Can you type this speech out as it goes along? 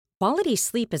Quality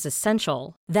sleep is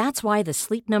essential. That's why the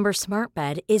Sleep Number Smart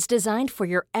Bed is designed for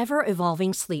your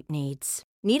ever-evolving sleep needs.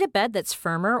 Need a bed that's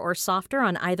firmer or softer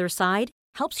on either side?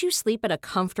 Helps you sleep at a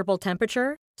comfortable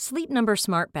temperature? Sleep Number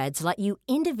Smart Beds let you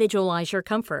individualize your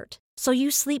comfort, so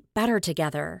you sleep better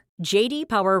together. J.D.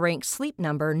 Power ranks Sleep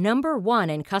Number number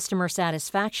 1 in customer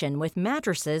satisfaction with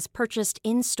mattresses purchased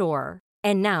in-store.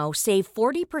 And now, save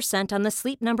 40% on the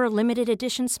Sleep Number Limited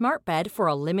Edition Smart Bed for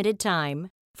a limited time.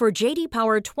 For J.D.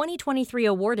 Power 2023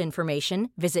 award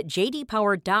information, visit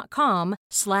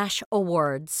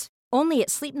jdpower.com/awards. Only at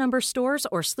Sleep Number stores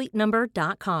or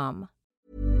sleepnumber.com.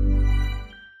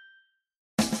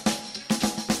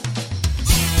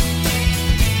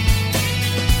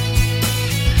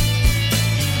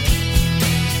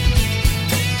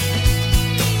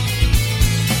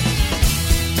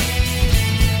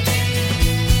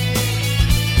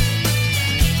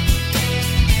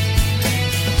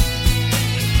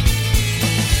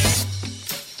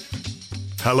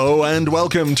 Hello and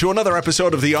welcome to another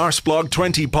episode of the Arsblog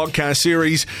 20 podcast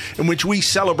series in which we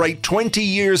celebrate 20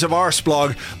 years of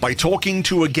Arsblog by talking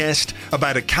to a guest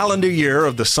about a calendar year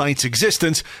of the site's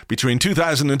existence between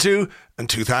 2002 and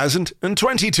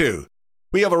 2022.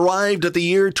 We have arrived at the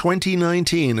year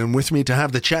 2019, and with me to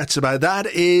have the chats about that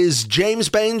is James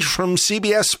Benge from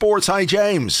CBS Sports. Hi,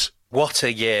 James. What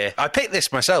a year. I picked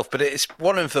this myself, but it's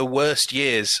one of the worst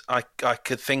years I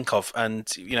could think of. And,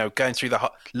 you know, going through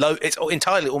the low, it's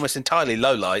almost entirely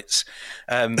lowlights.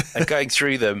 And going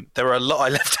through them, there were a lot I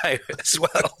left out as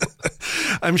well.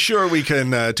 I'm sure we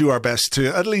can do our best to,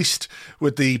 at least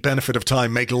with the benefit of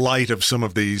time, make light of some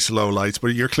of these lowlights.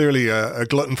 But you're clearly a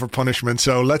glutton for punishment.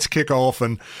 So let's kick off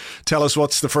and tell us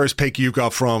what's the first pick you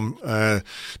got from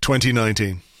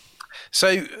 2019.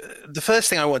 So the first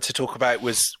thing I want to talk about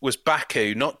was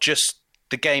Baku, not just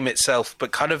the game itself,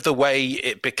 but kind of the way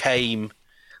it became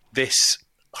this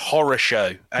horror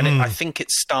show. And I think it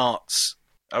starts,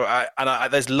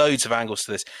 there's loads of angles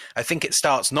to this. I think it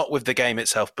starts not with the game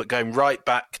itself, but going right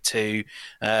back to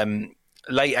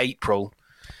late April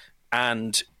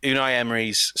and Unai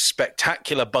Emery's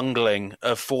spectacular bungling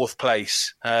of fourth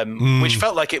place, which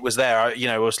felt like it was there.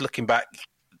 I was looking back,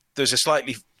 there's a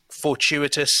slightly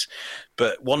fortuitous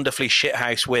but wonderfully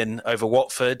shithouse win over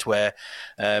Watford where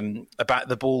about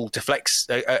the ball deflects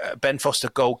a Ben Foster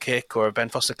goal kick or a Ben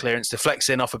Foster clearance deflects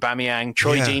in off Aubameyang.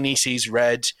 Troy Deeney sees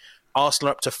red.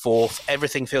 Arsenal up to fourth.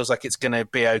 Everything feels like it's going to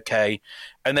be okay.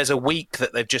 And there's a week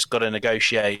that they've just got to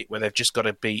negotiate where they've just got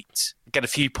to get a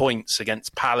few points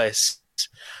against Palace,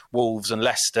 Wolves and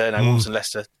Leicester. Now, Wolves and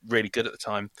Leicester really good at the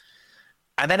time.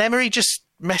 And then Emery just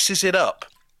messes it up.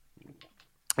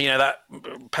 You know, that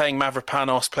playing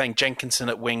Mavropanos, playing Jenkinson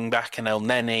at wing back and El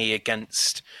Neni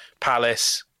against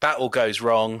Palace, that all goes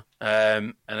wrong.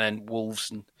 And then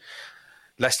Wolves and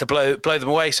Leicester blow them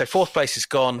away. So fourth place is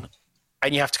gone.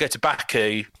 And you have to go to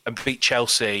Baku and beat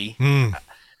Chelsea.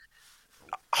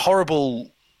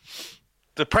 Horrible.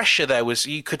 The pressure there was,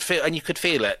 you could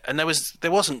feel it. And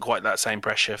there wasn't quite that same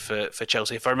pressure for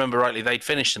Chelsea. If I remember rightly, they'd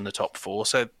finished in the top four.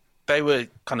 So they were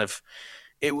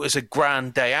it was a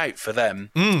grand day out for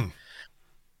them.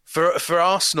 For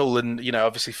Arsenal and, you know,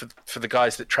 obviously for the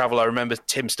guys that travel, I remember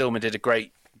Tim Stillman did a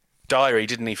great diary,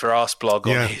 didn't he, for Arsblog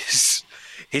on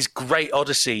his great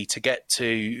odyssey to get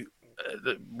to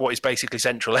what is basically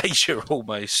Central Asia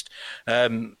almost.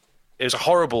 It was a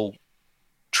horrible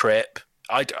trip.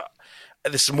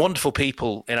 There's some wonderful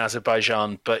people in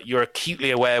Azerbaijan, but you're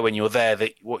acutely aware when you're there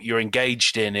that what you're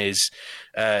engaged in is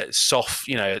soft,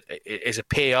 you know, is a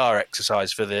PR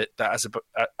exercise for that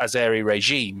Azeri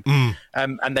regime.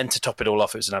 And then to top it all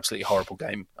off, it was an absolutely horrible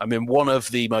game. I mean, one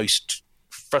of the most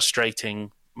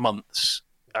frustrating months,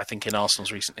 I think, in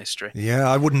Arsenal's recent history. Yeah,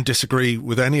 I wouldn't disagree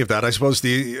with any of that. I suppose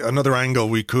another angle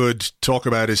we could talk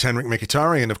about is Henrik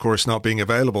Mkhitaryan, of course, not being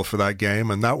available for that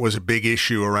game, and that was a big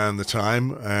issue around the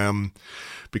time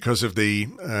because of the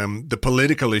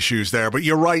political issues there. But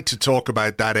you're right to talk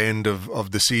about that end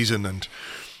of the season, and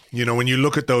you know, when you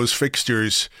look at those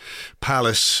fixtures,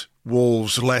 Palace,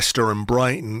 Wolves, Leicester and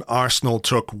Brighton, Arsenal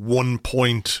took 1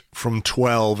 point from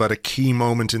 12 at a key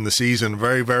moment in the season.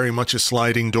 Very, very much a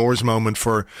sliding doors moment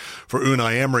for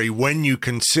Unai Emery when you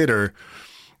consider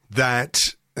that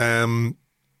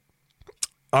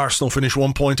Arsenal finished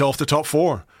 1 point off the top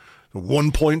four.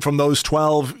 1 point from those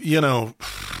 12, you know,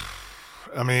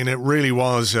 I mean, it really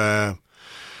was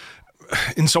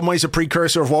in some ways a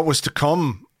precursor of what was to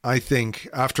come, I think,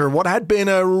 after what had been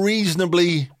a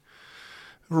reasonably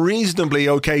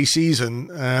okay season.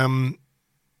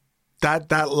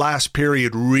 That last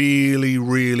period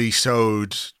really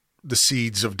sowed the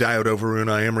seeds of doubt over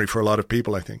Unai Emery for a lot of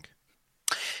people, I think.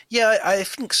 Yeah, I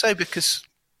think so, because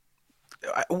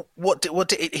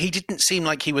He didn't seem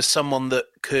like he was someone that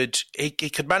could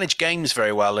manage games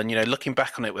very well. And looking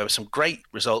back on it, there were some great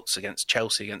results against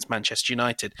Chelsea, against Manchester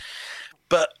United.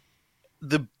 But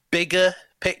the bigger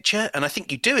picture, and I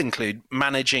think you do include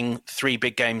managing 3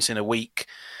 big games in a week,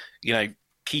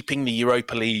 keeping the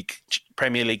Europa League,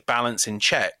 Premier League balance in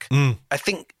check. I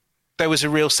think there was a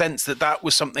real sense that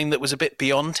was something that was a bit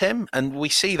beyond him. And we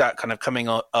see that kind of coming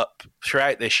up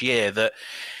throughout this year, that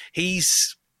he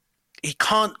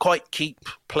can't quite keep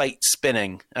plates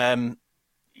spinning.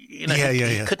 He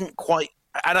couldn't quite.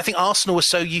 And I think Arsenal was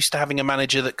so used to having a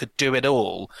manager that could do it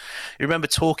all. You remember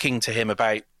talking to him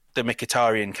about the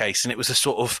Mkhitaryan case, and it was a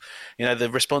sort of, the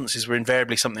responses were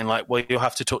invariably something like, well, you'll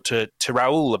have to talk to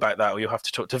Raul about that, or you'll have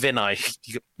to talk to Vinay.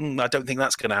 I don't think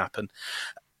that's going to happen.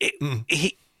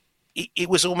 It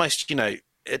was almost,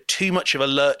 too much of a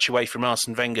lurch away from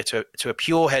Arsene Wenger to a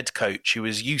pure head coach who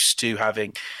was used to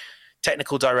having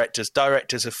technical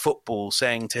directors of football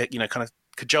saying to, kind of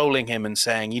cajoling him and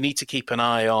saying, you need to keep an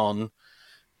eye on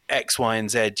X, Y,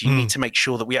 and Z. You need to make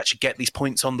sure that we actually get these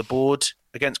points on the board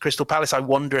against Crystal Palace. I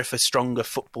wonder if a stronger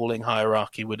footballing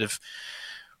hierarchy would have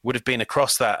been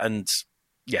across that. And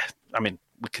yeah, I mean,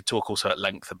 we could talk also at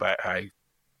length about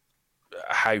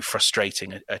how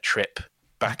frustrating a trip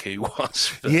Baku was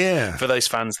for those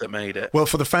fans that made it. Well,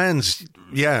 for the fans,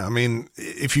 I mean,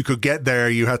 if you could get there,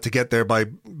 you had to get there by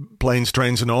planes,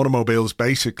 trains and automobiles,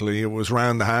 basically. It was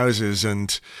round the houses,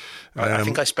 and I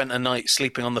think I spent a night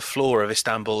sleeping on the floor of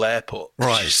Istanbul airport.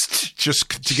 Right,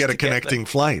 just to get a connecting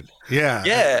flight. Yeah.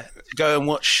 Yeah, to go and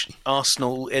watch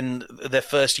Arsenal in their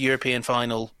first European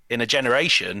final in a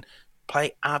generation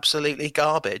play absolutely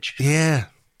garbage. Yeah.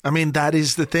 I mean, that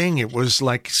is the thing. It was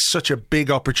like such a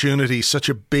big opportunity, such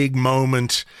a big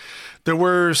moment. There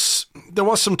was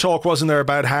some talk, wasn't there,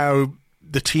 about how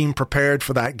the team prepared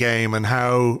for that game and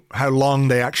how long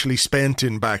they actually spent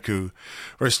in Baku.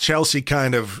 Whereas Chelsea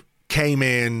kind of came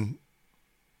in,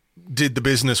 did the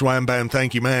business, wham, bam,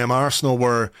 thank you, ma'am. Arsenal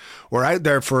were out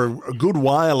there for a good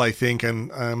while, I think.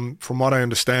 And from what I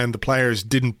understand, the players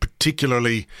didn't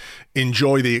particularly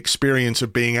enjoy the experience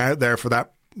of being out there for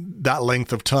that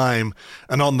length of time.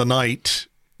 And on the night,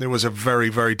 it was a very,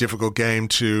 very difficult game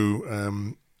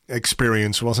to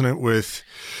experience, wasn't it? With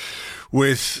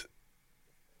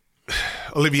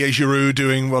Olivier Giroud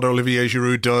doing what Olivier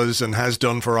Giroud does and has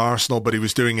done for Arsenal, but he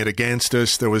was doing it against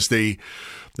us. There was the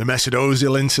Mesut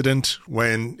Ozil incident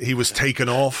when he was taken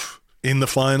off in the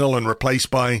final and replaced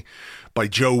by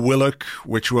Joe Willock,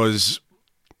 which was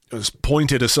as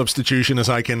pointed a substitution as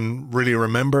I can really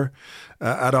remember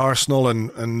at Arsenal,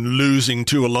 and losing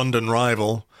to a London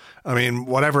rival. I mean,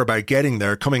 whatever about getting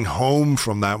there, coming home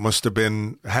from that must have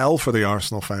been hell for the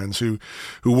Arsenal fans who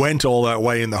went all that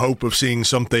way in the hope of seeing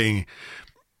something,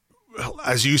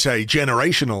 as you say,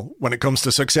 generational when it comes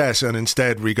to success, and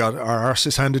instead we got our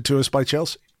arses handed to us by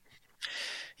Chelsea.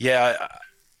 Yeah,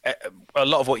 a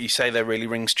lot of what you say there really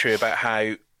rings true about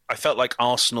how I felt like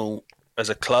Arsenal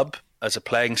as a club, as a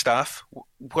playing staff,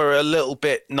 were a little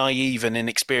bit naive and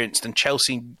inexperienced, and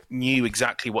Chelsea knew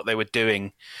exactly what they were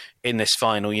doing in this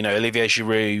final. Olivier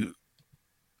Giroud,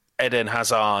 Eden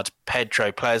Hazard,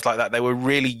 Pedro, players like that, they were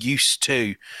really used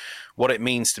to what it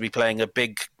means to be playing a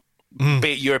big,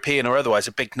 be it European or otherwise,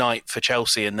 a big night for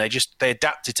Chelsea, and they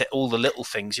adapted to all the little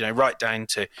things, right down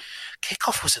to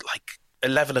kickoff was at like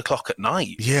 11 o'clock at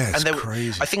night. Yeah, it's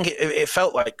crazy. I think it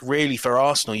felt like really for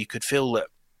Arsenal, you could feel that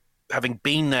having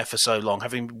been there for so long,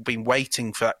 having been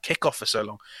waiting for that kickoff for so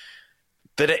long,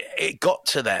 that it got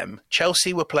to them.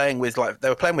 Chelsea were playing with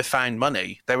found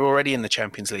money. They were already in the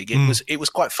Champions League. It was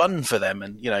quite fun for them,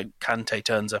 and Kante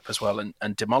turns up as well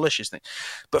and demolishes things.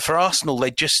 But for Arsenal,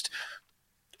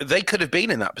 they could have been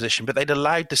in that position, but they'd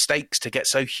allowed the stakes to get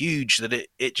so huge that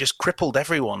it just crippled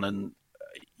everyone. And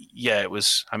yeah, it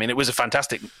was a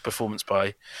fantastic performance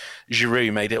by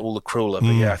Giroud, made it all the crueler.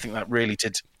 But yeah, I think that really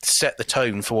did set the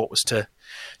tone for what was to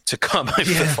come over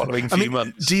the following few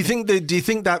months. Do you think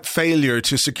that failure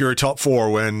to secure top four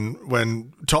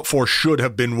when top four should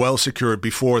have been well secured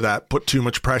before that put too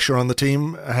much pressure on the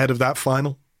team ahead of that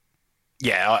final?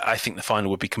 Yeah, I think the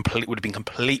final would have been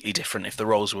completely different if the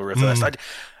roles were reversed.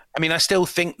 I still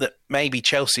think that maybe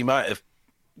Chelsea might have,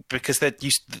 because they're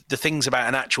used the things about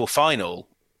an actual final.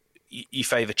 You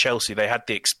favour Chelsea. They had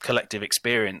the collective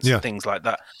experience and things like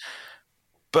that.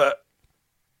 But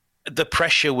the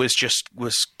pressure was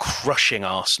crushing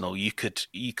Arsenal. You could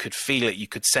feel it. You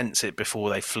could sense it before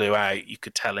they flew out. You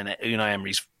could tell in it. Unai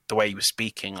Emery's, the way he was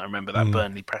speaking. I remember that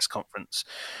Burnley press conference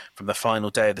from the final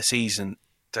day of the season.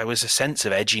 There was a sense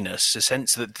of edginess, a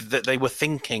sense that they were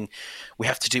thinking we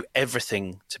have to do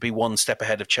everything to be one step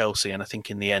ahead of Chelsea. And I think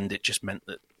in the end, it just meant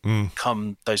that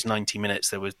come those 90 minutes.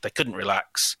 They couldn't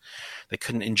relax, they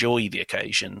couldn't enjoy the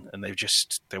occasion, and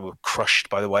they were crushed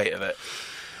by the weight of it.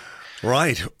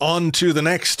 Right, on to the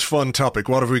next fun topic.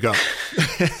 What have we got?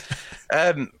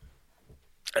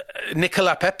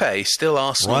 Nicolas Pepe, still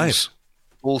Arsenal's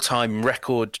all-time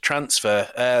record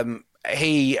transfer.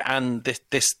 He and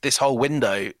this whole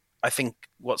window, I think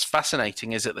what's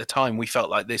fascinating is at the time we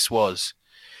felt like this was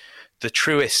the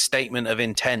truest statement of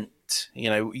intent. You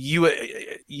know, you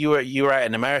were out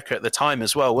in America at the time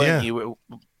as well, weren't you?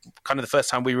 Kind of the first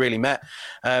time we really met.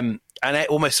 And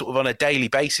almost sort of on a daily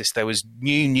basis, there was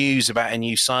new news about a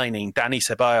new signing, Dani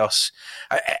Ceballos.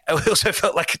 I also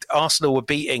felt like Arsenal were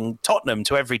beating Tottenham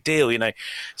to every deal. You know,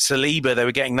 Saliba, they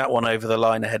were getting that one over the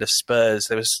line ahead of Spurs.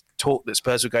 There was talk that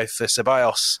Spurs would go for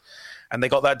Ceballos, and they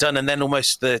got that done. And then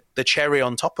almost the cherry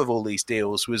on top of all these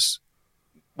deals was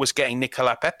getting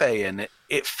Nicolas Pepe in.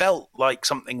 It felt like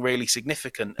something really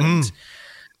significant and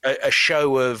a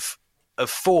show of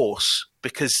force,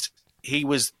 because he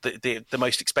was the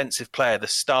most expensive player, the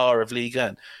star of Ligue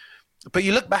 1. But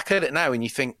you look back at it now and you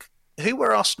think, who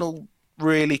were Arsenal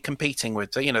really competing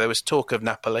with? You know, there was talk of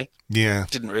Napoli. Yeah.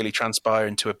 Didn't really transpire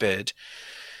into a bid.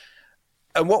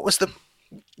 And what was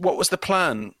the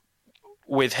plan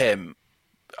with him?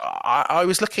 I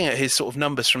was looking at his sort of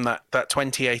numbers from that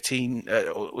 2018,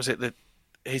 was it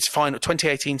his final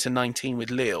 2018 to 19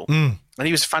 with Lille, and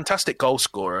he was a fantastic goal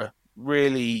scorer,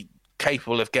 really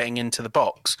capable of getting into the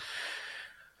box.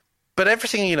 But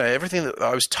everything that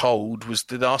I was told was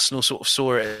that Arsenal sort of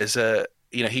saw it as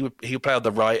he would play on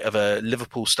the right of a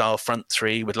Liverpool-style front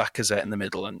three with Lacazette in the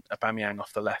middle and Aubameyang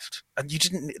off the left. And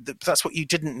that's what you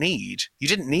didn't need. You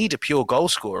didn't need a pure goal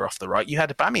scorer off the right. You had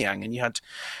Aubameyang, and you had,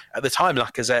 at the time,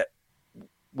 Lacazette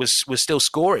was still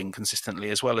scoring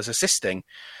consistently as well as assisting.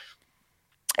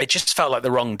 It just felt like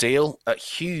the wrong deal at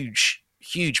huge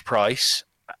price.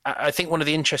 I think one of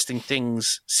the interesting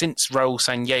things since Raul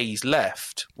Sanlle's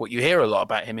left, what you hear a lot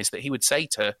about him is that he would say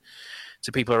to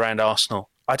people around Arsenal,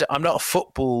 I'm not a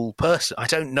football person. I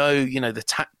don't know, the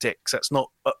tactics. That's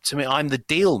not up to me. I'm the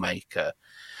deal maker.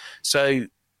 So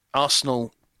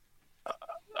Arsenal,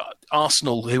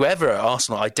 whoever at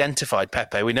Arsenal identified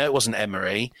Pepe. We know it wasn't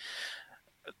Emery.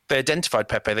 They identified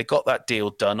Pepe. They got that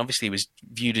deal done. Obviously, he was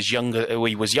viewed as younger.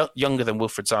 He was younger than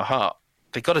Wilfried Zaha.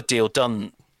 They got a deal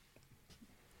done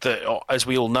that, as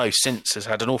we all know, since has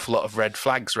had an awful lot of red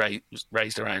flags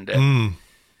raised around it.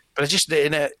 But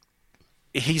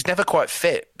he's never quite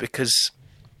fit because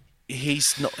he's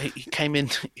not. He came in.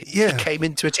 He came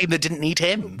into a team that didn't need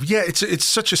him. Yeah,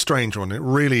 it's such a strange one. It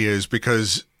really is,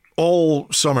 because all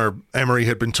summer Emery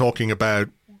had been talking about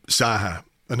Zaha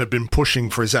and had been pushing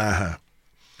for Zaha.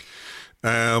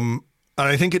 And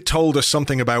I think it told us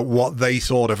something about what they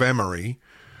thought of Emery.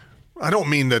 I don't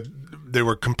mean that they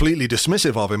were completely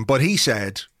dismissive of him, but he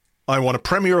said, I want a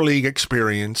Premier League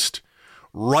experienced,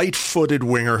 right-footed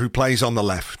winger who plays on the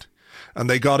left. And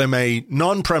they got him a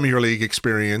non-Premier League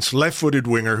experienced, left-footed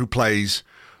winger who plays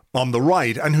on the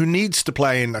right and who needs to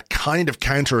play in a kind of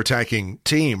counter-attacking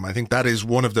team. I think that is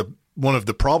one of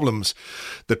the problems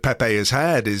that Pepe has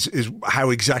had is how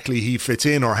exactly he fits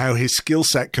in, or how his skill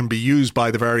set can be used by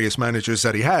the various managers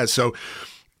that he has. So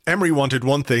Emery wanted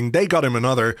one thing, they got him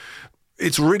another.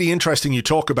 It's really interesting you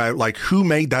talk about like who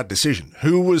made that decision.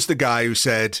 Who was the guy who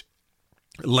said,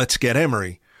 let's get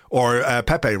Emery, or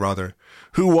Pepe rather?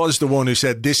 Who was the one who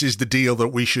said, this is the deal that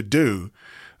we should do?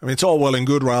 I mean, it's all well and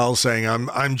good, Raul, saying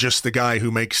I'm just the guy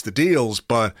who makes the deals,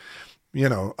 but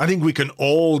I think we can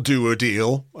all do a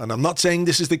deal, and I'm not saying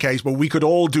this is the case, but we could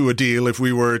all do a deal if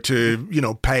we were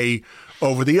to, pay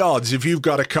over the odds. If you've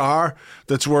got a car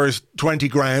that's worth 20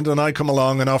 grand and I come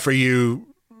along and offer you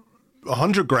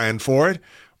 100 grand for it,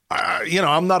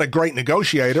 I'm not a great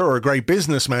negotiator or a great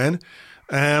businessman.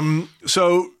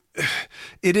 So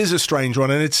it is a strange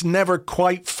one, and it's never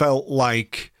quite felt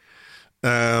like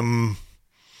part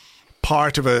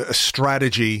of a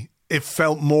strategy. It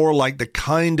felt more like the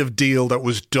kind of deal that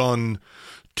was done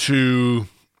to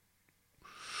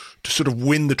sort of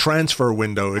win the transfer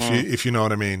window, if you know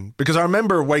what I mean. Because I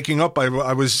remember waking up,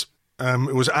 I was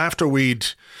it was after we'd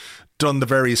done the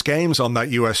various games on that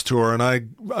US tour, and I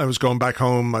was going back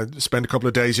home. I spent a couple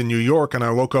of days in New York, and I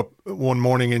woke up one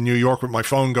morning in New York with my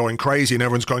phone going crazy, and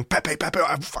everyone's going, Pepe,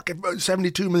 I'm fucking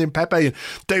 72 million Pepe, and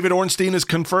David Ornstein has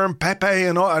confirmed Pepe,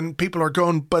 and people are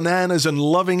going bananas and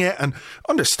loving it, and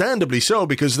understandably so,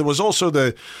 because there was also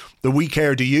the We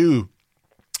Care Do You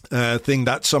thing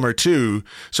that summer too.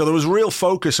 So there was real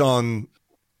focus on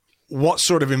what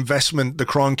sort of investment the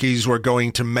Kroenkes were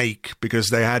going to make, because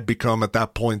they had become at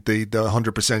that point the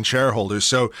 100% shareholders.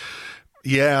 So,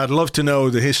 yeah, I'd love to know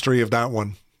the history of that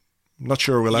one. not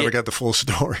sure we'll ever get the full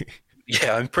story.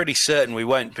 Yeah, I'm pretty certain we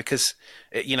won't, because,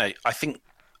 I think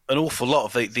an awful lot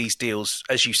of these deals,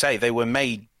 as you say, they were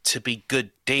made to be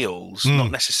good deals, not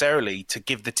necessarily to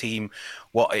give the team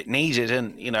what it needed.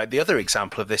 And, the other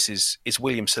example of this is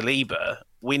William Saliba.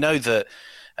 We know that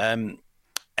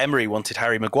Emery wanted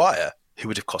Harry Maguire, who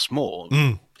would have cost more.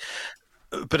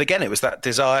 But again, it was that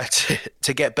desire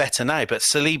to get better now. But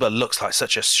Saliba looks like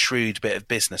such a shrewd bit of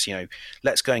business.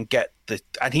 Let's go and get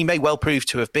and he may well prove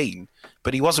to have been,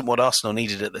 but he wasn't what Arsenal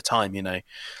needed at the time.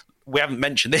 We haven't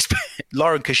mentioned this, but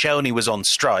Laurent Koscielny was on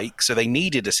strike, so they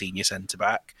needed a senior centre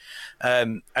back,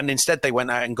 and instead they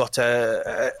went out and got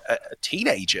a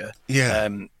teenager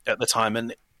at the time,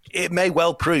 and it may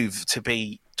well prove to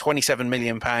be £27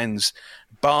 million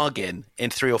bargain in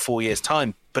 3 or 4 years'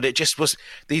 time. But it just was,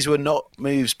 these were not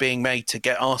moves being made to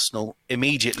get Arsenal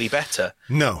immediately better.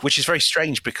 No. Which is very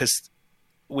strange, because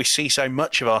we see so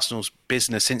much of Arsenal's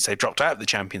business since they dropped out of the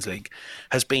Champions League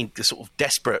has been the sort of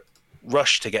desperate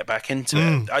rush to get back into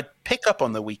it. I pick up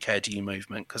on the We Care Do You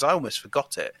movement because I almost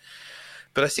forgot it.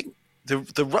 But I think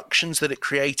the ructions that it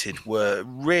created were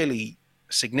really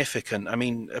significant. I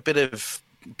mean, a bit of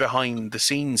behind the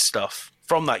scenes stuff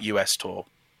from that US tour.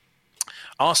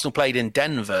 Arsenal played in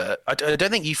Denver. I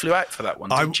don't think you flew out for that one,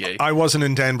 did you? I wasn't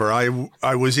in Denver.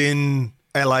 I was in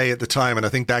LA at the time, and I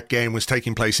think that game was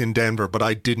taking place in Denver, but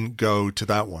I didn't go to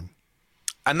that one.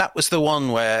 And that was the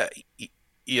one where,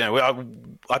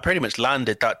 I pretty much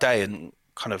landed that day and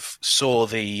kind of saw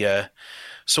the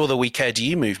We Care Do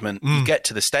You movement. You get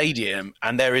to the stadium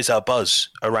and there is a buzz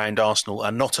around Arsenal,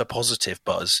 and not a positive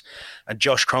buzz. And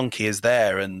Josh Kroenke is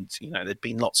there, and there'd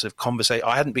been lots of conversation.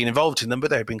 I hadn't been involved in them, but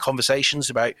there had been conversations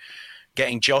about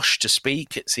getting Josh to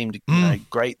speak. It seemed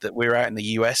great that we're out in the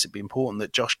US. It'd be important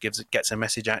that Josh gets a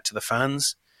message out to the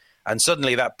fans. And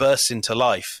suddenly that bursts into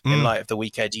life in light of the We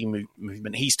Care Do You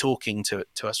movement. He's talking to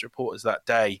us reporters that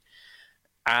day,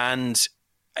 and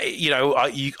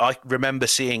I remember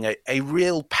seeing a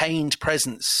real pained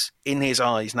presence in his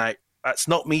eyes. Now, that's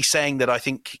not me saying that I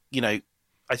think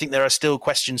there are still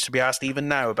questions to be asked even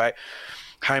now about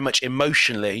how much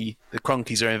emotionally the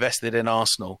Kroenkes are invested in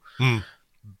Arsenal.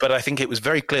 But I think it was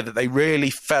very clear that they really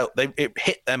felt it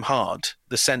hit them hard,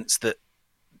 the sense that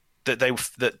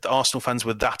Arsenal fans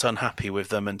were that unhappy with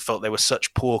them and felt they were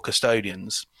such poor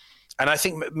custodians. And I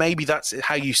think maybe that's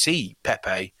how you see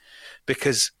Pepe,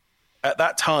 because at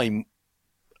that time,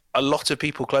 a lot of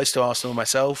people close to Arsenal,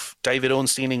 myself, David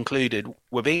Ornstein included,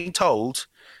 were being told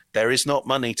there is not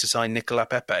money to sign Nicolas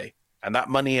Pepe, and that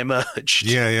money emerged.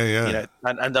 Yeah.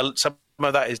 And some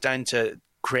of that is down to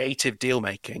creative deal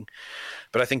making,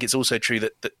 but I think it's also true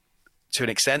that to an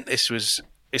extent this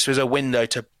was a window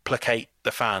to placate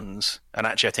the fans. And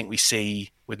actually, I think we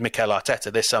see with Mikel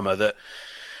Arteta this summer that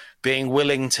being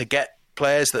willing to get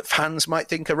players that fans might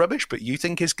think are rubbish, but you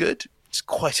think is good, it's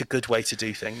quite a good way to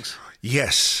do things.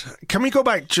 Yes. Can we go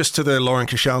back just to the Laurent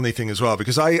Koscielny thing as well?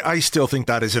 Because I still think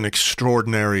that is an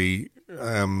extraordinary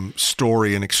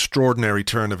story, an extraordinary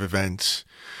turn of events,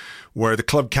 where the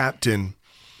club captain,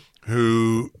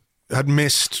 who had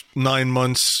missed 9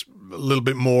 months, a little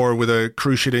bit more, with a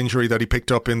cruciate injury that he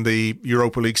picked up in the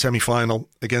Europa League semi-final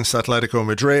against Atletico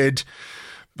Madrid.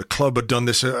 The club had done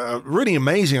this really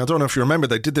amazing, I don't know if you remember,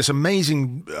 they did this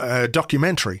amazing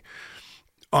documentary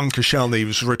on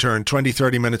Koscielny's return, 20,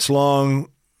 30 minutes long.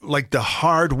 Like the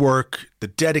hard work, the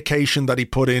dedication that he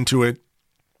put into it,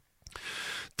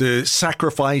 the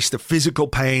sacrifice, the physical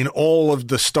pain, all of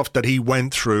the stuff that he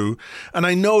went through. And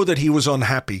I know that he was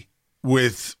unhappy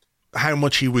with how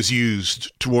much he was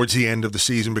used towards the end of the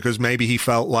season, because maybe he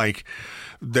felt like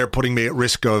they're putting me at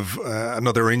risk of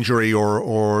another injury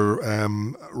or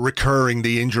recurring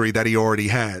the injury that he already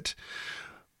had.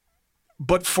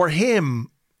 But for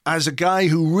him, as a guy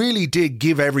who really did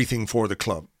give everything for the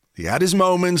club, he had his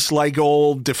moments like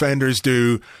all defenders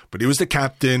do, but he was the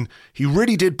captain. He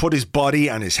really did put his body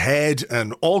and his head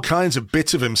and all kinds of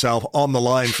bits of himself on the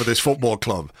line for this football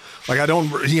club. Like, I don't,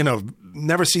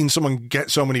 never seen someone get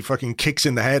so many fucking kicks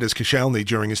in the head as Koscielny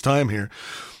during his time here.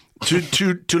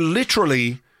 To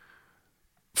literally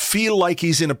feel like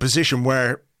he's in a position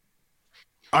where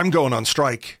I'm going on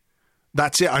strike.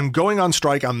 That's it. I'm going on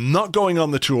strike. I'm not going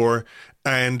on the tour.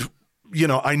 And,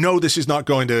 I know this is not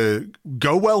going to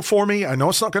go well for me. I know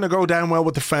it's not going to go down well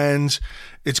with the fans.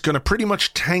 It's going to pretty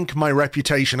much tank my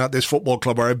reputation at this football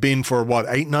club where I've been for,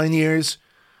 8, 9 years?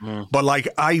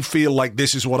 But, I feel like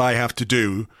this is what I have to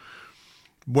do.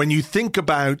 When you think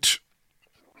about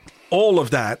all of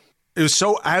that, it was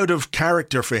so out of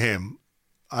character for him.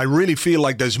 I really feel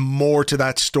like there's more to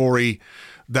that story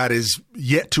that is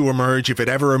yet to emerge. If it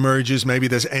ever emerges, maybe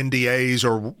there's NDAs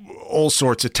or all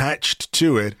sorts attached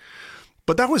to it.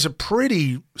 But that was a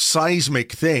pretty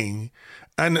seismic thing.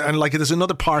 And like, there's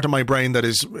another part of my brain that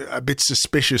is a bit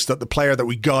suspicious that the player that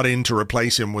we got in to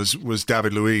replace him was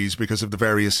David Luiz, because of the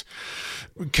various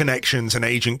connections and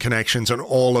agent connections and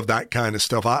all of that kind of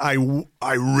stuff. I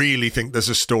really think there's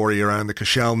a story around the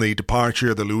Koscielny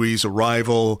departure, the Luiz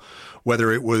arrival,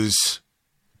 whether it was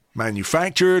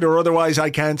manufactured or otherwise,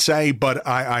 I can't say, but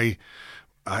I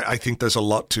think there's a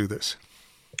lot to this.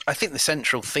 I think the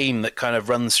central theme that kind of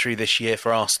runs through this year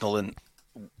for Arsenal, and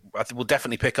I think we'll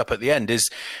definitely pick up at the end, is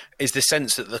the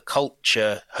sense that the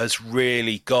culture has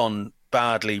really gone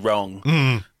badly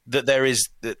wrong. That there is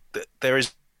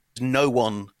no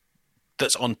one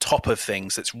that's on top of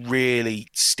things that's really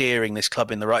steering this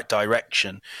club in the right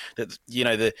direction. That, you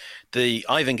know, the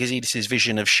Ivan Gazidis'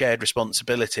 vision of shared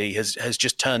responsibility has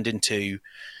just turned into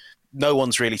no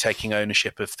one's really taking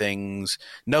ownership of things.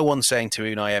 No one's saying to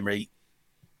Unai Emery,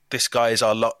 this guy is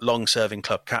our long-serving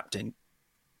club captain.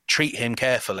 Treat him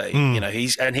carefully. You know,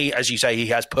 he, as you say, he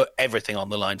has put everything on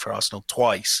the line for Arsenal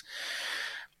twice.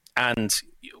 And,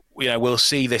 you know, we'll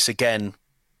see this again.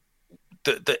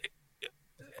 The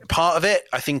part of it,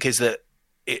 I think, is that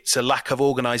it's a lack of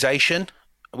organisation,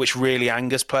 which really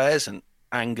angers players and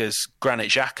angers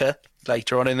Granit Xhaka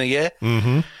later on in the year.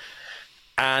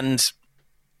 And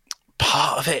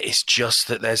part of it is just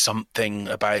that there's something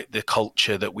about the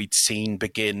culture that we'd seen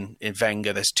begin in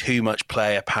Wenger. There's too much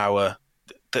player power.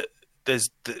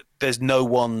 There's no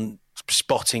one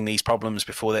spotting these problems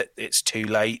before it's too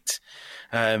late.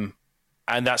 And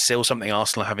that's still something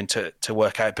Arsenal are having to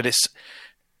work out. But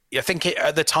I think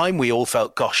at the time we all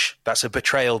felt, gosh, that's a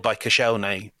betrayal by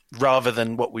Koscielny, rather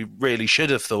than what we really should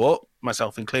have thought,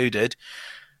 myself included.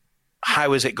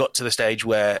 How has it got to the stage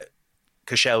where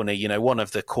Koscielny, you know, one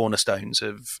of the cornerstones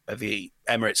of the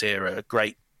Emirates era,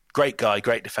 great guy,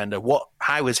 great defender,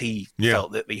 how has he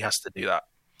felt that he has to do that?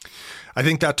 I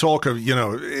think that talk of, you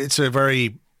know, it's a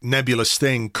very nebulous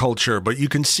thing, culture, but you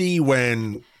can see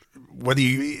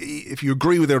if you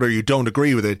agree with it or you don't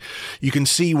agree with it, you can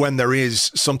see when there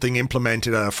is something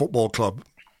implemented at a football club,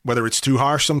 whether it's too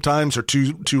harsh sometimes or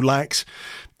too lax,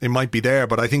 it might be there.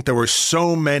 But I think there were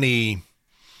so many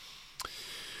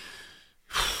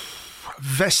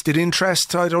vested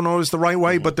interests, I don't know is the right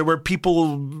way, but there were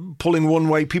people pulling one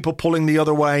way, people pulling the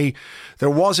other way. There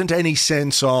wasn't any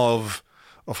sense of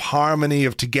harmony,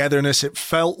 of togetherness. It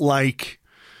felt like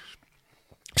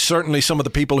certainly some of the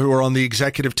people who were on the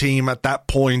executive team at that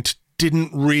point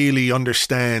didn't really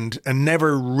understand and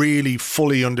never really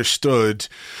fully understood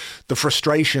the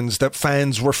frustrations that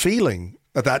fans were feeling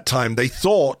at that time. They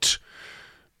thought,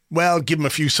 well, give them a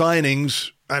few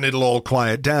signings and it'll all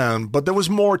quiet down. But there was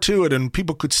more to it, and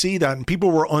people could see that, and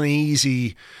people were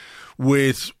uneasy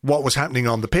with what was happening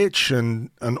on the pitch and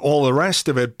all the rest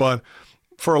of it. But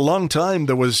for a long time,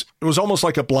 it was almost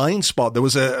like a blind spot. There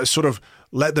was a sort of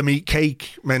let them eat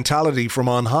cake mentality from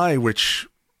on high, which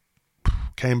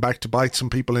came back to bite some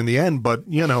people in the end. But,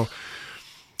 you know,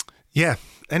 yeah.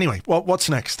 Anyway, what's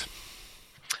next?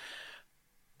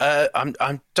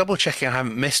 I'm double checking I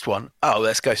haven't missed one. Oh,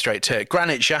 let's go straight to it.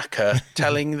 Granit Xhaka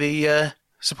telling the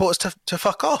supporters to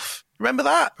fuck off. Remember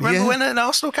that? Remember when an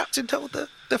Arsenal captain told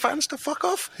the fans to fuck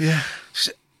off? Yeah.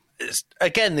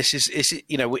 Again, this is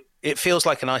you know, it feels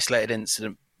like an isolated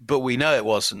incident, but we know it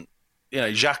wasn't. You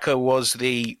know, Xhaka was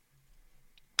the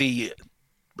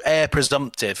heir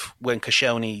presumptive when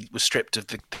Koscielny was stripped of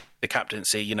the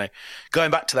captaincy. You know, going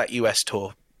back to that US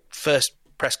tour, first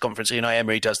press conference Unai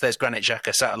Emery does, there's Granit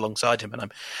Xhaka sat alongside him,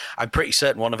 and I'm pretty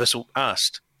certain one of us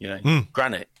asked, you know,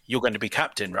 Granit, you're going to be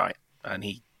captain, right? And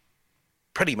he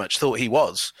pretty much thought he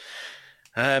was.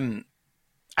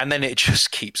 And then it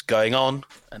just keeps going on,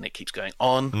 and it keeps going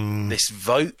on. This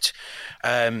vote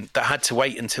that had to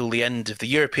wait until the end of the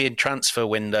European transfer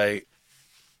window,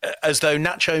 as though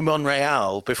Nacho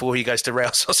Monreal, before he goes to Real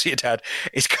Sociedad,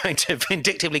 is going to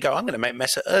vindictively go, I'm going to make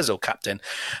Mesut Ozil captain.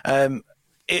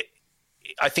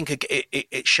 I think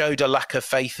it showed a lack of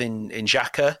faith in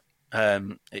Xhaka.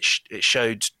 It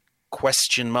showed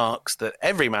question marks that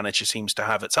every manager seems to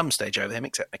have at some stage over him,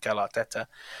 except Mikel Arteta.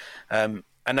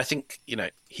 And I think, you know,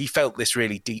 he felt this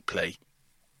really deeply.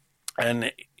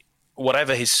 And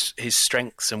whatever his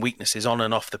strengths and weaknesses on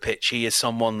and off the pitch, he is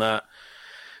someone that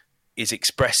is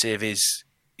expressive,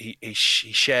 he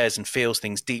shares and feels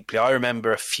things deeply. I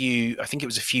remember I think it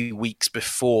was a few weeks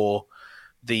before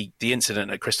the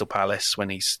incident at Crystal Palace, when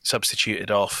he's substituted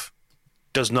off,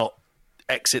 does not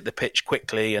exit the pitch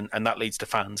quickly, and that leads to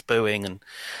fans booing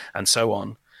and so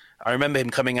on. I remember him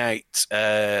coming out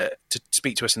to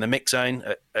speak to us in the mix zone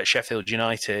at Sheffield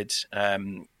United.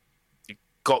 He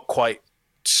got quite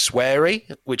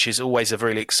sweary, which is always a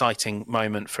really exciting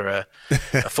moment for a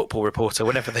football reporter.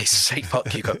 Whenever they say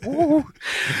fuck, you go, "Ooh,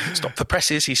 stop the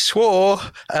presses." He swore.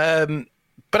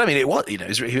 But I mean, it was,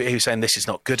 he was saying this is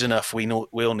not good enough. We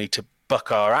all need to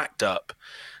buck our act up.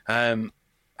 And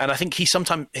I think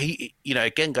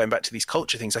again, going back to these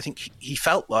culture things, I think he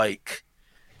felt like,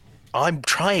 I'm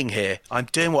trying here. I'm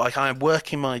doing what I can. I'm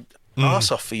working my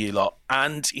arse off for you lot.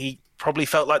 And he probably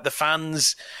felt like the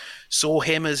fans saw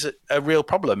him as a real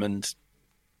problem. And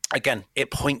again, it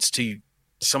points to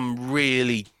some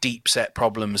really deep set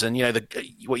problems. And,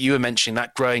 what you were mentioning,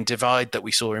 that growing divide that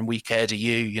we saw in We Care Do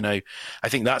You, I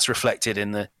think that's reflected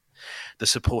in the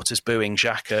supporters booing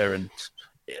Xhaka and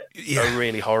a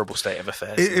really horrible state of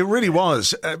affairs. It really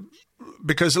was.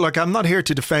 Because, I'm not here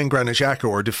to defend Granit Xhaka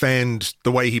or defend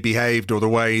the way he behaved or the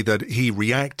way that he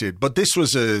reacted, but this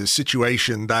was a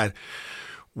situation that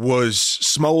was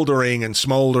smouldering, and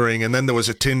then there was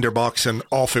a tinderbox and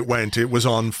off it went. It was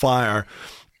on fire.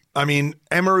 I mean,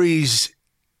 Emery's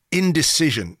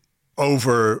indecision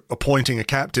over appointing a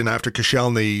captain after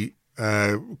Koscielny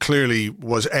clearly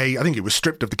was I think he was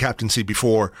stripped of the captaincy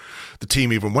before the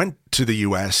team even went to the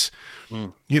US.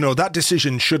 That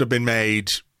decision should have been made.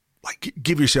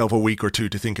 Give yourself a week or two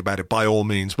to think about it, by all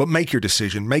means, but make your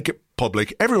decision, make it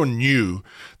public. Everyone knew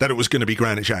that it was going to be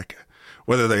Granit Xhaka.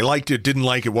 Whether they liked it, didn't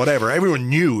like it, whatever, everyone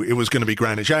knew it was going to be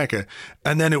Granit Xhaka.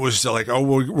 And then it was like, oh,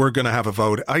 we're going to have a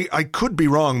vote. I could be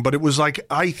wrong, but it was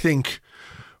I think,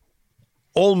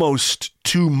 almost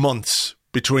 2 months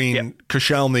between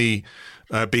Koscielny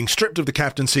being stripped of the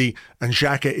captaincy and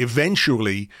Xhaka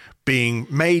eventually being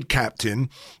made captain.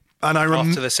 And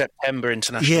after the September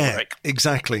international break.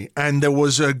 Exactly. And there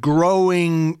was a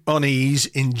growing unease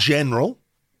in general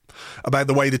about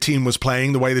the way the team was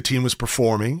playing, the way the team was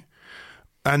performing.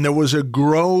 And there was a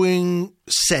growing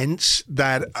sense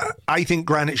that I think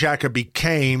Granit Xhaka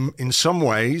became, in some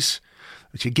ways,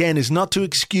 which again is not to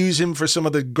excuse him for some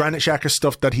of the Granit Xhaka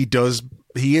stuff that he does.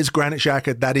 He is Granit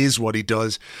Xhaka. That is what he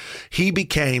does. He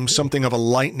became something of a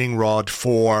lightning rod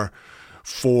for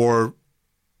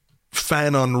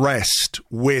fan unrest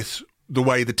with the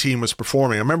way the team was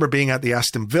performing. I remember being at the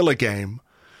Aston Villa game,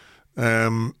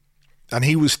 and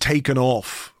he was taken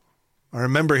off. I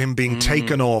remember him being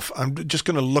taken off. I'm just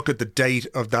going to look at the date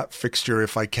of that fixture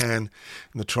if I can,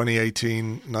 in the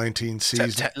 2018-19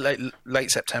 season. Late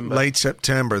September. Late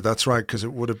September, that's right, because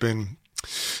it would have been...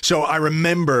 So I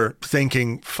remember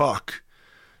thinking, fuck,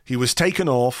 he was taken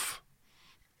off,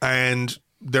 and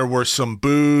there were some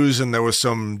boos and there was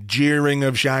some jeering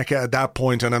of Xhaka at that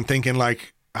point, and I'm thinking,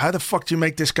 how the fuck do you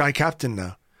make this guy captain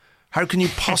now? How can you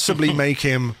possibly make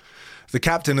him the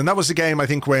captain? And that was the game, I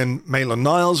think, when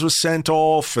Maitland-Niles was sent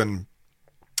off, and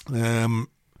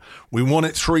we won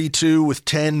it 3-2 with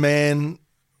 10 men.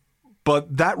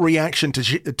 But that reaction to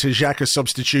Xhaka's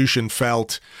substitution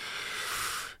felt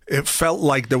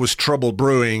like there was trouble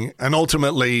brewing, and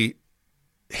ultimately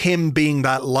him being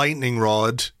that lightning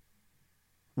rod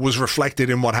was reflected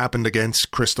in what happened against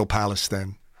Crystal Palace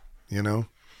then, And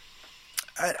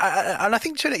I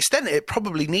think to an extent it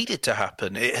probably needed to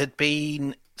happen. It had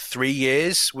been 3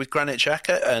 years with Granit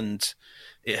Xhaka, and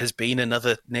it has been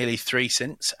another nearly 3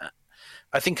 since.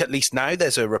 I think at least now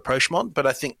there's a rapprochement, but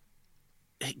I think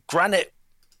Granit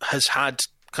has had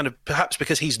kind of, perhaps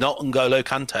because he's not N'Golo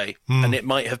Kante, and it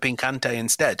might have been Kante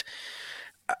instead,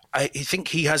 I think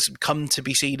he has come to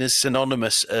be seen as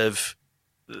synonymous of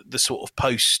the sort of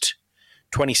post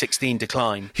 2016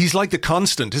 decline. He's like the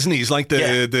constant, isn't he? He's like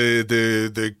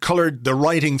the coloured, the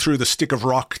writing through the stick of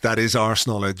rock that is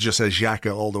Arsenal. It just says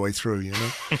Xhaka all the way through,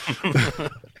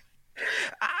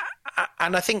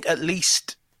 And I think at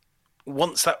least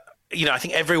once that, I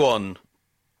think everyone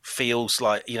feels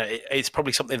like, it's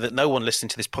probably something that no one listening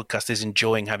to this podcast is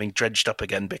enjoying having dredged up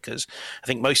again, because I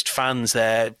think most fans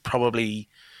there probably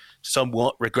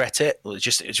somewhat regret it. It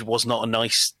just was not a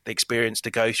nice experience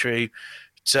to go through.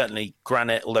 Certainly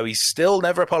Granit, although he's still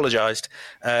never apologised,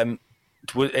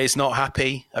 is not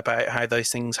happy about how those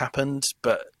things happened.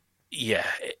 But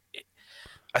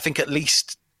I think at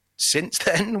least since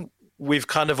then, we've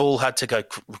kind of all had to go,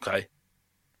 okay,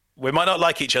 we might not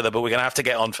like each other, but we're going to have to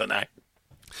get on for now.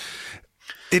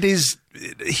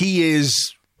 He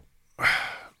is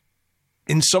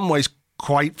in some ways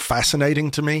quite fascinating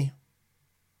to me,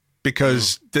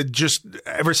 because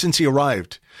ever since he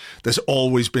arrived, there's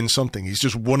always been something. He's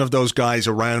just one of those guys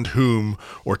around whom,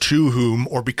 or to whom,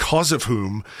 or because of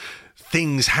whom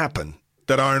things happen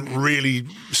that aren't really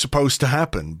supposed to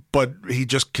happen. But he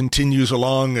just continues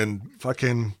along and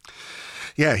fucking...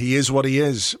 Yeah, he is what he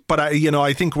is. But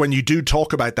I think when you do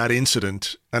talk about that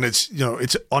incident, and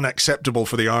it's unacceptable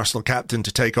for the Arsenal captain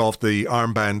to take off the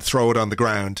armband, throw it on the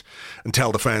ground, and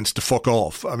tell the fans to fuck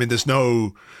off. I mean, there's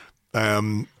no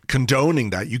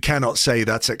condoning that. You cannot say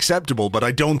that's acceptable, but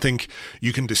I don't think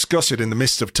you can discuss it in the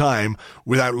midst of time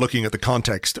without looking at the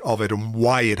context of it and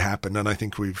why it happened. And I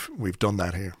think we've done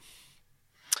that here.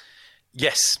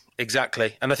 Yes,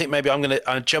 exactly. And I think maybe I'm going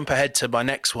to jump ahead to my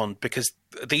next one, because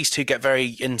these two get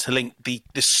very interlinked. The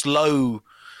slow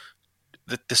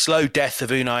death of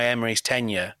Unai Emery's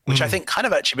tenure, which I think kind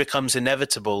of actually becomes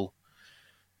inevitable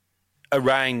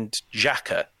around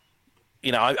Xhaka.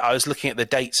 I was looking at the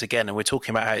dates again, and we're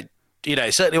talking about how,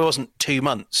 it certainly wasn't 2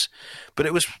 months, but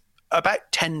it was about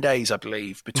 10 days, I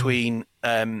believe, between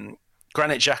Granit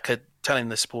Xhaka telling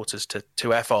the supporters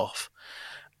to F off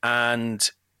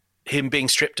and him being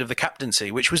stripped of the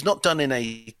captaincy, which was not done in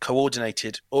a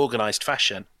coordinated, organised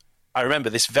fashion. I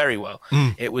remember this very well.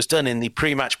 It was done in the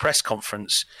pre-match press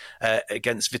conference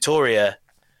against Vitoria,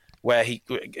 where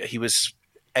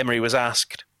Emery was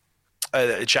asked,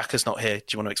 Xhaka's not here, do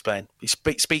you want to explain? He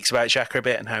speaks about Xhaka a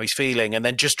bit and how he's feeling, and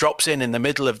then just drops in the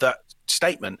middle of that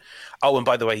statement, oh, and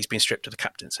by the way, he's been stripped of the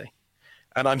captaincy.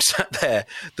 And I'm sat there,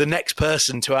 the next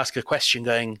person to ask a question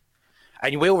going,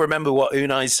 and we all remember what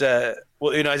Unai's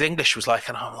English was like,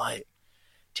 and I'm like,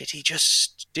 did he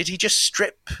just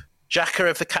strip Xhaka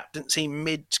of the captaincy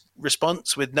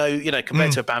mid-response with no,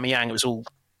 compared to Aubameyang, it was all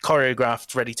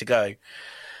choreographed, ready to go.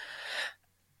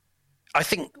 I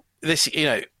think this,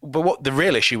 but what the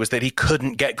real issue was that he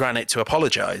couldn't get Granit to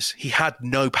apologise. He had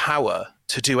no power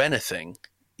to do anything.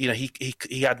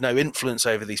 He had no influence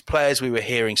over these players. We were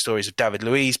hearing stories of David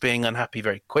Luiz being unhappy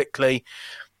very quickly.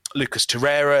 Lucas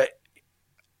Torreira,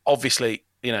 obviously,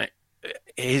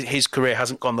 his career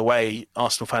hasn't gone the way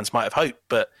Arsenal fans might have hoped,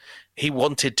 but he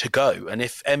wanted to go. And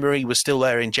if Emery was still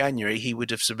there in January, he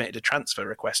would have submitted a transfer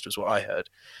request, was what I heard.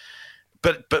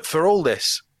 But for all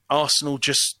this, Arsenal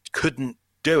just couldn't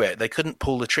do it. They couldn't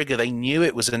pull the trigger. They knew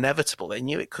it was inevitable. They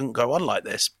knew it couldn't go on like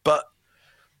this. But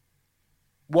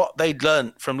what they'd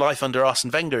learned from life under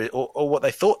Arsene Wenger, or what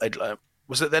they thought they'd learned,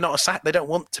 was that they're not they don't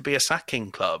want to be a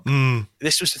sacking club.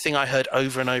 This was the thing I heard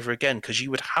over and over again, because you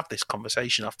would have this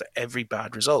conversation after every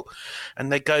bad result.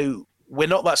 And they go, we're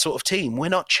not that sort of team. We're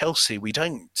not Chelsea. We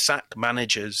don't sack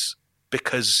managers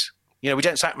because, we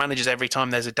don't sack managers every time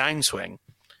there's a downswing.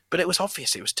 But it was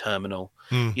obvious it was terminal.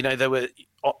 There were,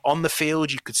 on the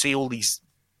field, you could see all these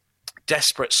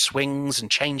desperate swings and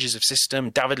changes of system.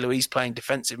 David Luiz playing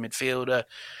defensive midfielder,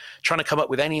 trying to come up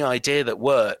with any idea that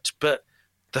worked. But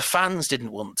the fans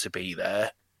didn't want to be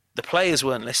there. The players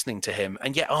weren't listening to him.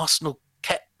 And yet Arsenal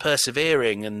kept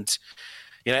persevering and,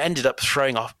 ended up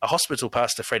throwing a hospital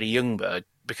pass to Freddie Ljungberg,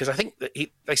 because I think that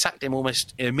they sacked him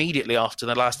almost immediately after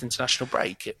the last international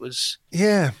break. It was...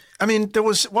 Yeah. I mean,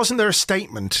 wasn't there a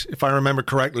statement, if I remember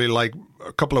correctly, like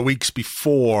a couple of weeks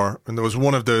before, and there was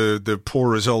one of the poor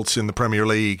results in the Premier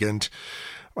League, and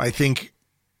I think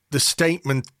the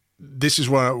statement, this is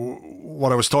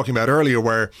what I was talking about earlier,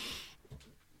 where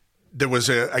there was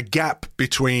a gap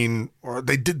between, or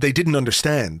they didn't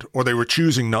understand, or they were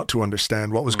choosing not to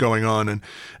understand what was going on,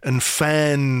 and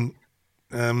fans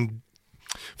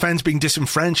being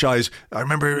disenfranchised. I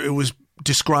remember it was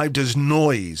described as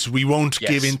noise. We won't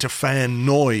give in to fan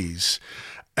noise,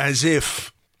 as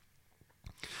if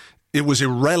it was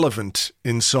irrelevant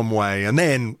in some way. And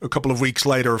then a couple of weeks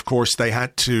later, of course, they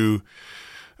had to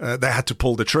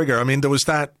pull the trigger. I mean, there was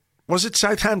that. Was it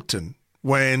Southampton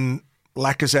when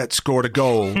Lacazette scored a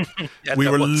goal? We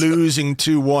were losing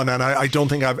 2-1, and I don't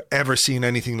think I've ever seen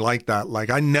anything like that. Like,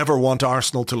 I never want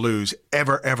Arsenal to lose,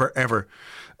 ever, ever, ever,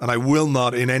 and I will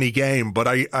not in any game. But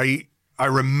I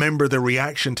remember the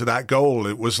reaction to that goal.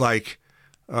 It was like,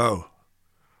 oh,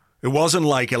 it wasn't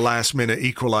like a last-minute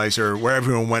equaliser where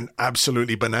everyone went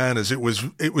absolutely bananas. It was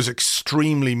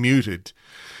extremely muted,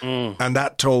 and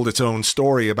that told its own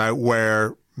story about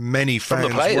where many fans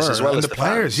from the players were. as well and as the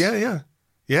players. Fans.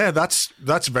 Yeah,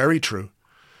 that's very true.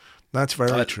 That's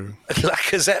very true.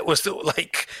 Lacazette was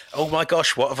like, oh my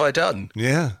gosh, what have I done?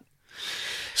 Yeah.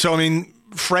 So, I mean,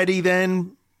 Freddie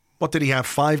then, what did he have,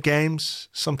 5 games?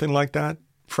 Something like that?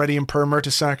 Freddie and Per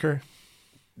Mertesacker?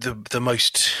 The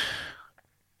most...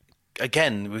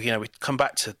 Again, we come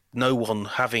back to no one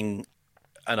having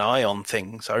an eye on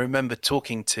things. I remember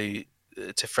talking to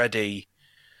Freddie.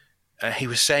 He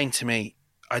was saying to me,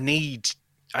 I need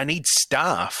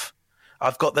staff.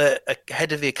 I've got the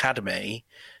head of the academy,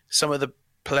 some of the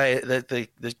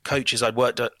the coaches I've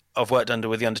worked under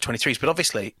with the under-23s, but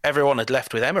obviously everyone had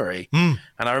left with Emery. And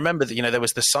I remember that there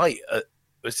was the site,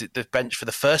 was it the bench for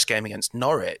the first game against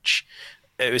Norwich.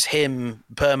 it was him,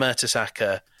 Per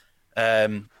Mertesacker,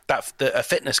 a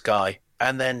fitness guy,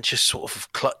 and then just sort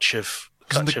of clutch of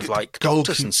like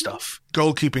doctors and stuff.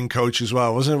 Goalkeeping coach as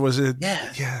well, wasn't it? Was it?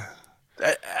 Yeah.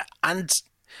 And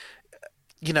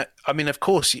I mean, of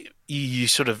course, you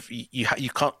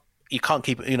can't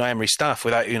keep Unai Emery's staff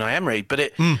without Unai Emery,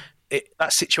 but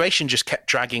that situation just kept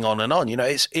dragging on and on.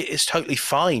 It's totally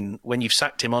fine when you've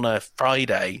sacked him on a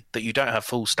Friday that you don't have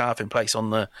full staff in place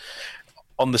on the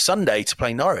Sunday to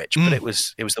play Norwich, but it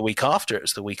was the week after. It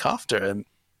was the week after, and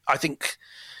I think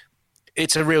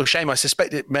it's a real shame. I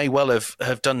suspect it may well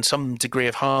have done some degree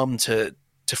of harm to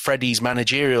Freddie's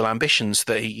managerial ambitions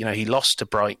that he lost to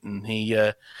Brighton.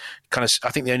 I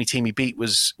think the only team he beat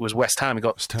was West Ham. He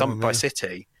got thumped by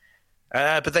City,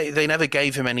 but they never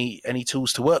gave him any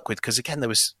tools to work with, because again there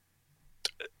was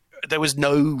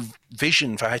no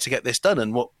vision for how to get this done.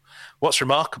 And what's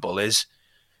remarkable is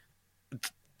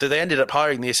that they ended up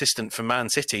hiring the assistant from Man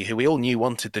City, who we all knew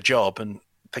wanted the job, and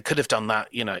they could have done that,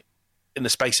 in the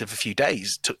space of a few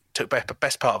days. Took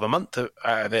best part of a month out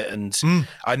of it, and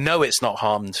I know it's not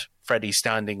harmed Freddie's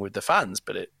standing with the fans,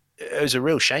 but it was a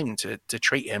real shame to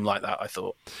treat him like that, I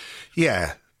thought.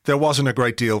 Yeah, there wasn't a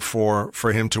great deal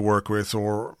for him to work with,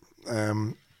 or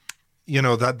that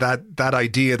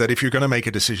idea that if you're going to make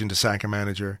a decision to sack a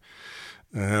manager,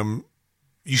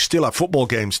 you still have football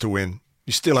games to win.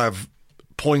 You still have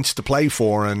points to play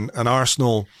for, and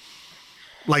Arsenal,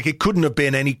 like, it couldn't have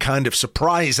been any kind of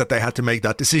surprise that they had to make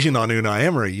that decision on Unai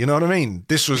Emery. You know what I mean?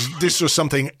 This was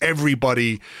something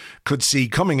everybody could see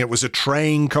coming. It was a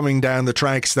train coming down the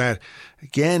tracks that,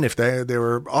 again, if they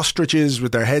were ostriches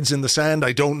with their heads in the sand,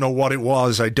 I don't know what it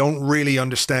was. I don't really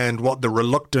understand what the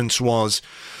reluctance was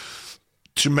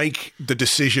to make the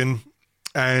decision.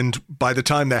 And by the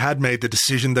time they had made the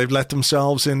decision, they've let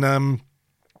themselves in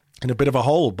a bit of a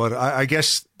hole. But I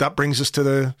guess that brings us to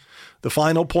the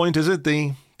final point, is it?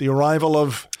 The arrival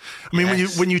of... I mean,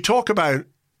 yes. when you talk about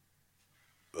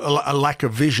a lack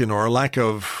of vision or a lack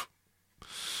of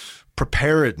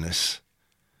preparedness,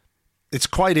 it's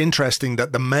quite interesting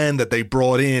that the man that they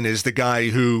brought in is the guy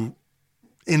who,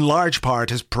 in large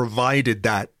part, has provided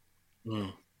that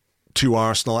to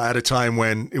Arsenal at a time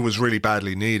when it was really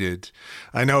badly needed.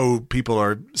 I know people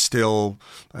are still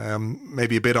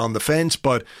maybe a bit on the fence,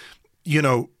 but,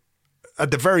 at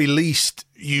the very least,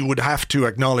 you would have to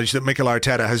acknowledge that Mikel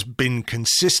Arteta has been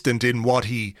consistent in what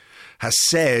he has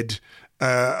said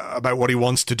about what he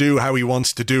wants to do, how he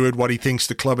wants to do it, what he thinks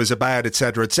the club is about,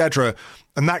 etc., etc.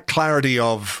 And that clarity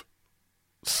of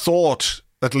thought,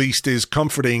 at least, is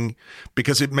comforting,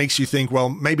 because it makes you think, well,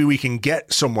 maybe we can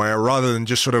get somewhere rather than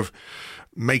just sort of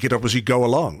make it up as you go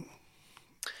along.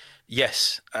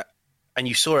 Yes. And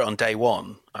you saw it on day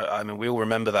one. I mean, we all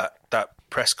remember that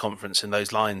press conference and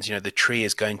those lines, the tree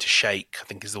is going to shake, I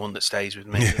think is the one that stays with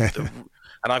me. Yeah.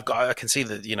 And I can see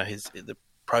that, the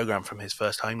program from his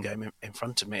first home game in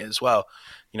front of me as well.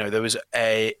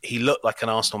 He looked like an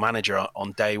Arsenal manager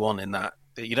on day one in that.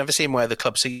 You never see him wear the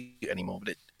club suit anymore, but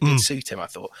it did suit him, I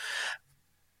thought.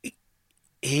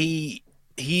 He's,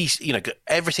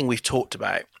 everything we've talked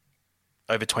about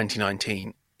over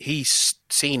 2019, he's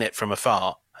seen it from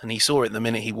afar, and he saw it the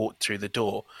minute he walked through the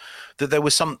door, that there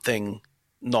was something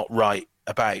not right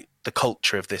about the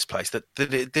culture of this place, that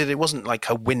it wasn't like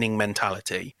a winning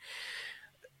mentality.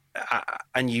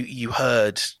 And you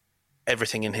heard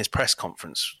everything in his press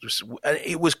conference.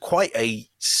 It was quite a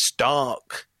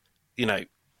stark,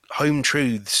 home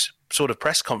truths sort of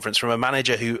press conference from a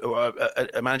manager who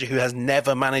has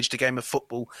never managed a game of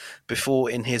football before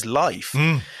in his life.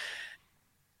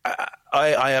 I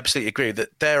absolutely agree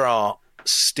that there are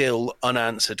still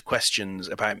unanswered questions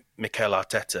about Mikel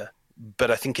Arteta,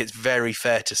 but I think it's very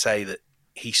fair to say that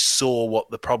he saw what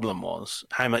the problem was.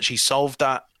 How much he solved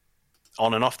that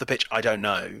on and off the pitch, I don't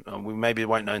know. We maybe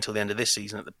won't know until the end of this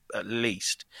season at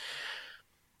least.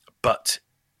 But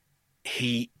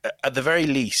he, at the very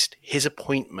least, his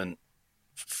appointment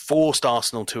forced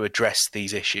Arsenal to address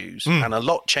these issues. And a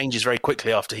lot changes very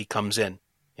quickly after he comes in.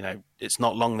 It's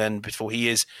not long then before he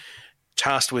is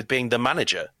tasked with being the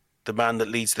manager, the man that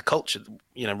leads the culture.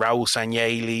 Raul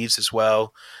Sanllehi leaves as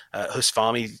well. Huss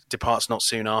Fahmy departs not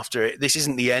soon after. This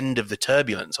isn't the end of the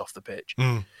turbulence off the pitch.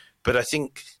 But I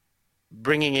think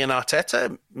bringing in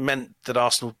Arteta meant that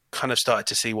Arsenal kind of started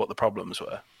to see what the problems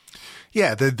were.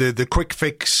 Yeah, the quick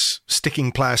fix,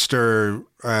 sticking plaster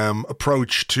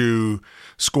approach to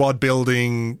squad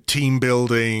building, team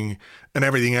building, and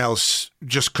everything else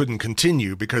just couldn't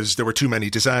continue because there were too many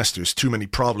disasters, too many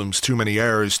problems, too many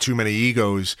errors, too many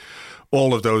egos,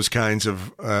 all of those kinds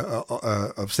of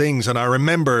things. And I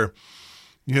remember,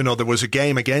 there was a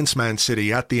game against Man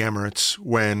City at the Emirates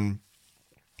when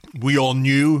We all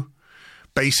knew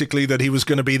basically that he was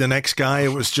going to be the next guy.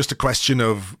 It was just a question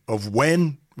of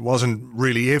when. It wasn't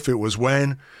really if, it was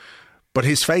when. But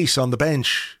his face on the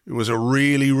bench, it was a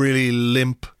really, really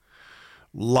limp,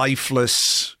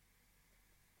 lifeless,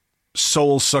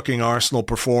 soul-sucking Arsenal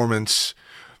performance.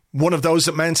 One of those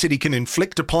that Man City can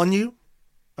inflict upon you.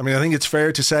 I mean, I think it's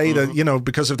fair to say that, you know,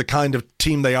 because of the kind of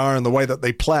team they are and the way that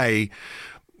they play,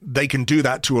 they can do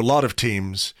that to a lot of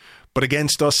teams. But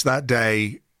against us that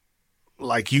day,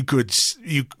 like it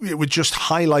would just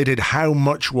highlighted how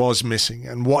much was missing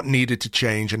and what needed to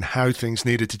change and how things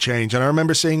needed to change. And I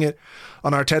remember seeing it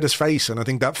on Arteta's face, and I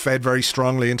think that fed very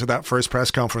strongly into that first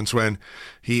press conference when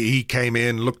he came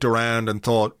in, looked around and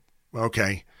thought,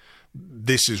 okay,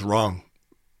 this is wrong.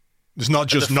 It's not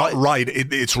just not right,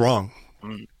 it's wrong.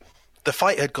 The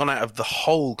fight had gone out of the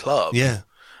whole club. Yeah.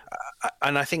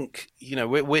 And I think, you know,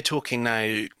 we're talking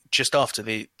now just after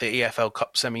the EFL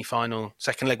Cup semi-final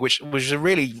second leg, which was a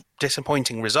really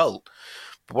disappointing result.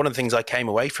 But one of the things I came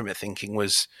away from it thinking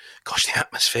was, gosh, the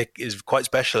atmosphere is quite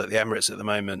special at the Emirates at the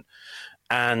moment.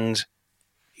 And,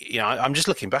 you know, I'm just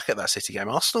looking back at that City game.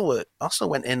 Arsenal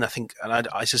went in, I think, and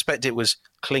I suspect it was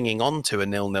clinging on to a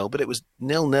 0-0, but it was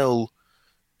 0-0,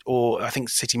 or I think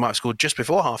City might have scored just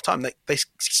before half-time. They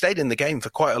stayed in the game for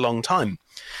quite a long time.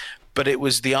 But it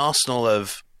was the Arsenal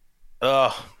of,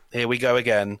 here we go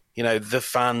again. You know, the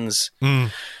fans,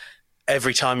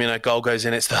 every time, you know, goal goes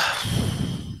in, it's the,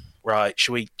 right,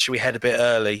 should we head a bit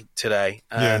early today?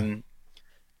 And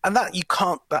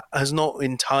that has not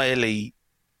entirely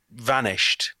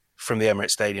vanished from the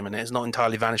Emirates Stadium, and it has not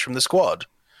entirely vanished from the squad.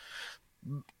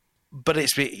 But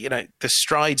it's, you know, the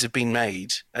strides have been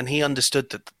made, and he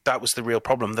understood that was the real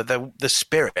problem, that the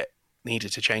spirit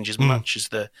needed to change as much as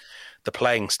the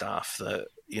playing staff, the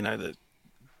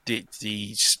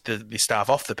staff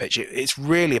off the pitch. It's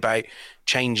really about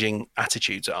changing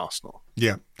attitudes at Arsenal.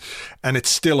 Yeah, and it's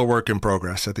still a work in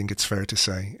progress, I think it's fair to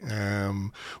say.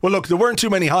 Well, look, there weren't too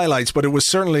many highlights, but it was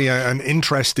certainly an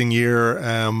interesting year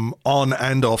on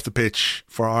and off the pitch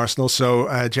for Arsenal.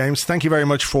 So, James, thank you very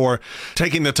much for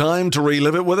taking the time to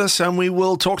relive it with us, and we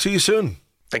will talk to you soon.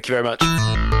 Thank you very much.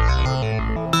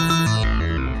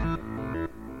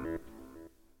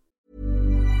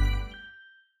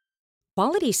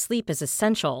 Quality sleep is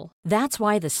essential. That's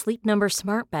why the Sleep Number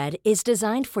Smart Bed is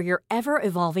designed for your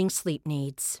ever-evolving sleep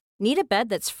needs. Need a bed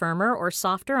that's firmer or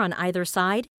softer on either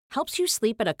side? Helps you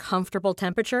sleep at a comfortable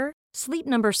temperature? Sleep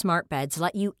Number Smart Beds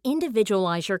let you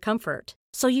individualize your comfort,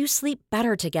 so you sleep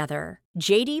better together.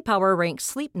 J.D. Power ranks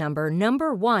Sleep Number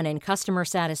number 1 in customer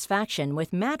satisfaction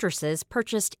with mattresses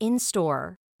purchased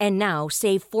in-store. And now,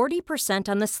 save 40%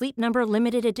 on the Sleep Number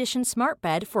Limited Edition Smart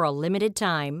Bed for a limited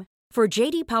time. For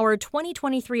J.D. Power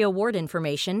 2023 award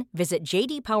information, visit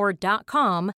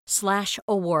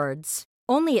jdpower.com/awards.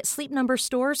 Only at Sleep Number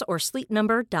stores or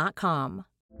sleepnumber.com.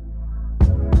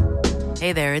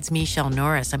 Hey there, it's Michelle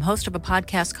Norris. I'm host of a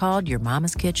podcast called Your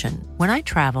Mama's Kitchen. When I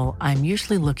travel, I'm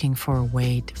usually looking for a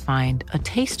way to find a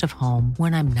taste of home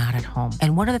when I'm not at home.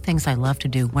 And one of the things I love to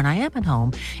do when I am at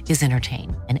home is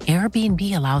entertain. And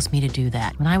Airbnb allows me to do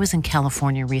that. When I was in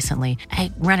California recently,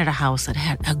 I rented a house that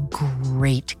had a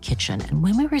great kitchen. And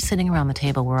when we were sitting around the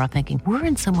table, we're all thinking, we're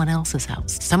in someone else's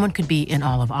house. Someone could be in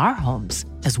all of our homes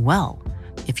as well.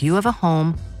 If you have a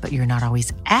home, but you're not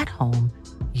always at home,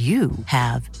 you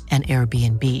have an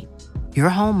Airbnb. Your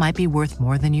home might be worth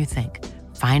more than you think.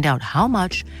 Find out how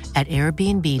much at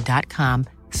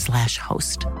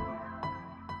airbnb.com/host.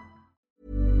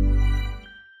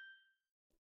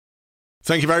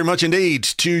 Thank you very much indeed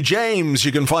to James.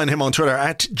 You can find him on Twitter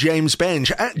at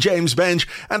JamesBenge,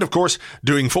 and of course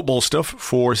doing football stuff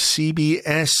for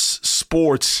CBS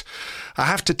Sports. I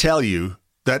have to tell you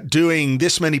that doing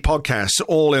this many podcasts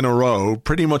all in a row,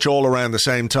 pretty much all around the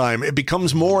same time, it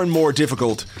becomes more and more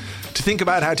difficult to think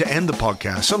about how to end the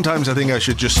podcast. Sometimes I think I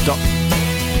should just stop.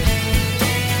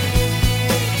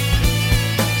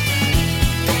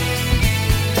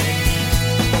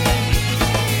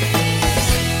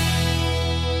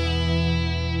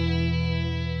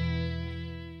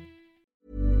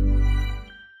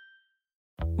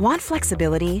 Want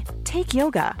flexibility? Take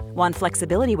yoga. Want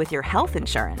flexibility with your health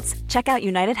insurance? Check out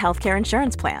United Healthcare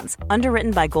Insurance Plans.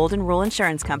 Underwritten by Golden Rule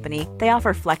Insurance Company, they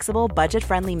offer flexible,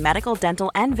 budget-friendly medical,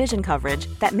 dental, and vision coverage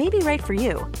that may be right for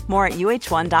you. More at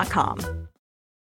UH1.com.